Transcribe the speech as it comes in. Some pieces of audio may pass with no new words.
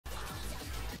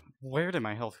Where did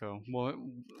my health go? What?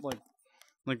 What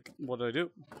did I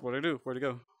do? What did I do? Where'd it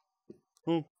go?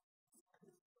 Boom.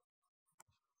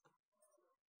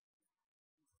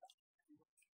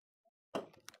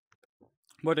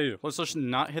 What did I do? Let's just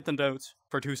not hit the notes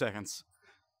for 2 seconds.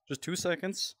 Just 2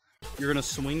 seconds. You're gonna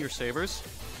swing your sabers,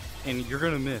 and you're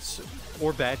gonna miss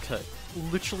or bad cut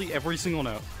literally every single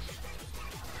note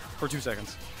for 2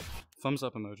 seconds. Thumbs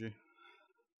up emoji.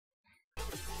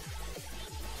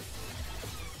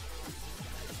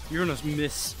 You're gonna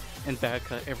miss and bad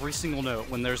cut every single note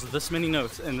when there's this many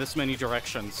notes and this many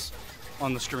directions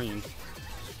on the screen.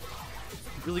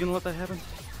 You really gonna let that happen?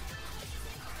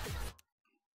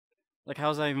 Like,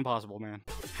 how is that even possible, man?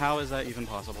 How is that even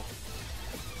possible?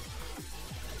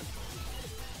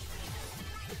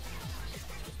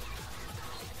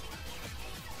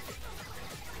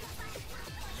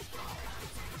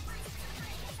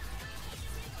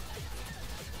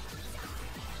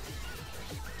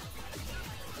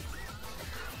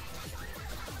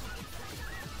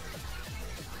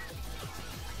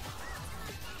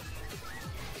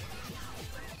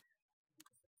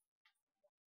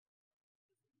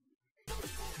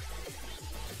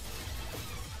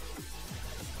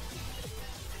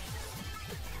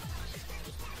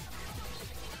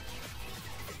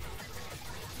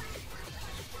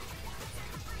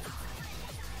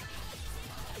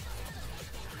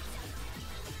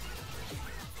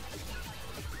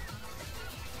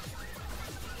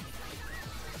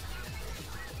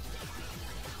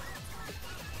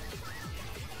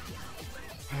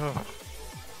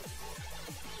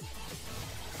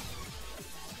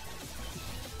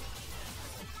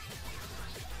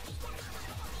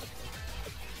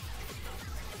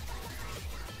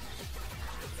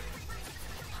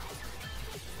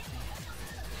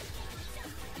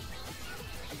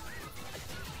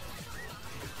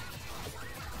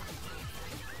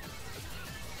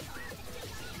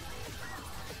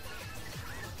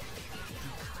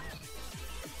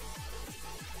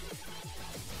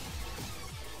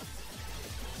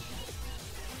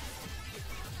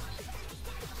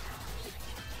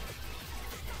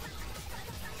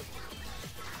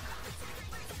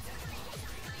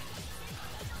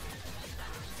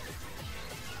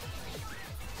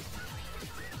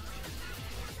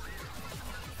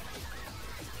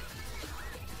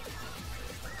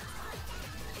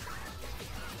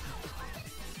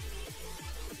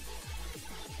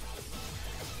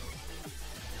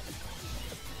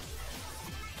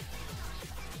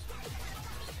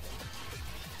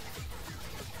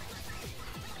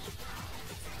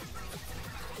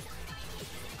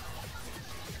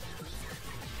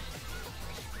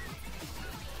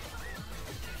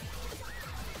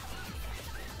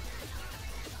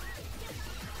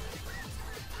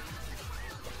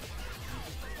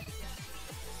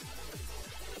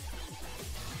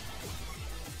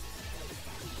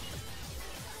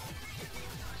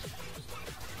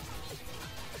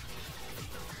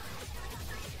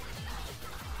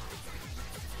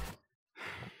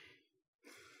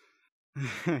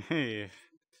 Hey.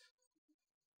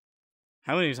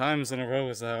 How many times in a row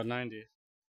was that 90?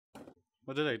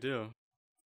 What did I do?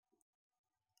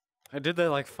 I did that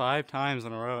like 5 times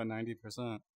in a row at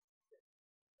 90%.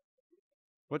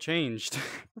 What changed?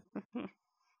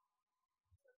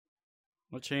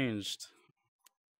 What changed?